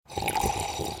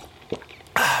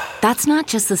That's not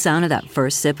just the sound of that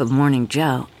first sip of Morning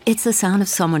Joe. It's the sound of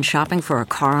someone shopping for a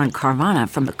car on Carvana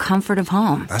from the comfort of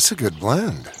home. That's a good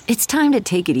blend. It's time to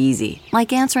take it easy,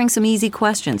 like answering some easy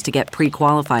questions to get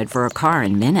pre-qualified for a car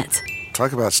in minutes.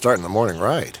 Talk about starting the morning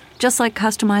right. Just like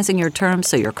customizing your terms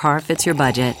so your car fits your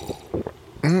budget.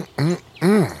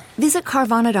 Visit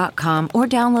Carvana.com or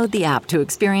download the app to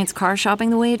experience car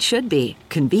shopping the way it should be.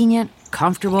 Convenient,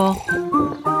 comfortable.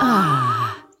 Ah.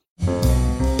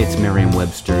 It's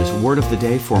Merriam-Webster's Word of the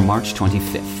Day for March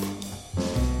 25th.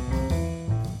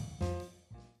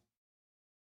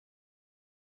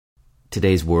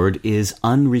 Today's word is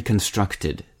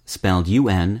unreconstructed, spelled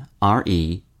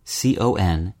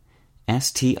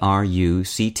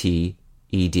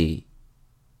unreconstructed.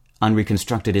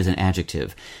 Unreconstructed is an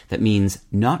adjective that means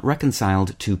not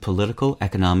reconciled to political,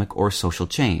 economic, or social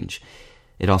change.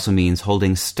 It also means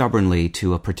holding stubbornly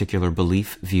to a particular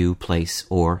belief, view, place,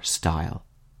 or style.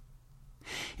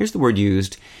 Here's the word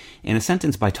used in a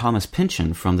sentence by Thomas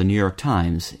Pynchon from the New York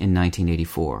Times in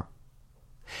 1984.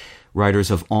 Writers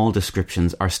of all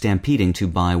descriptions are stampeding to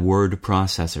buy word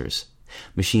processors.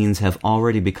 Machines have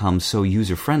already become so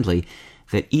user-friendly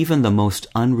that even the most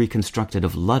unreconstructed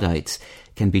of Luddites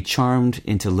can be charmed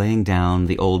into laying down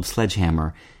the old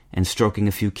sledgehammer and stroking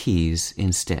a few keys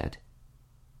instead.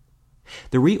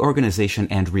 The reorganization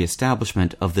and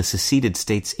reestablishment of the seceded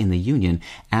states in the Union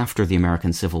after the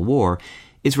American Civil War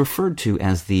is referred to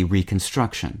as the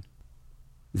Reconstruction.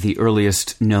 The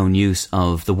earliest known use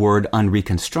of the word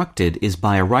unreconstructed is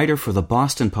by a writer for the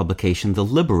Boston publication The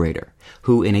Liberator,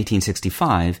 who in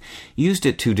 1865 used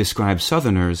it to describe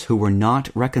Southerners who were not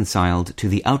reconciled to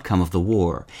the outcome of the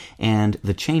war and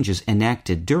the changes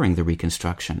enacted during the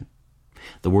Reconstruction.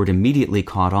 The word immediately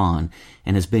caught on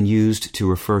and has been used to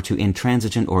refer to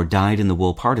intransigent or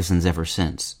dyed-in-the-wool partisans ever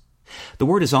since. The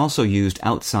word is also used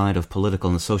outside of political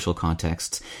and social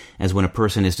contexts, as when a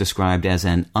person is described as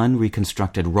an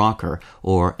unreconstructed rocker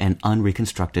or an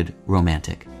unreconstructed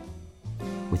romantic.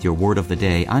 With your Word of the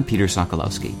Day, I'm Peter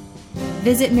Sokolowski.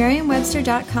 Visit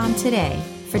Merriam-Webster.com today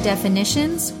for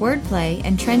definitions, wordplay,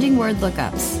 and trending word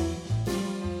lookups.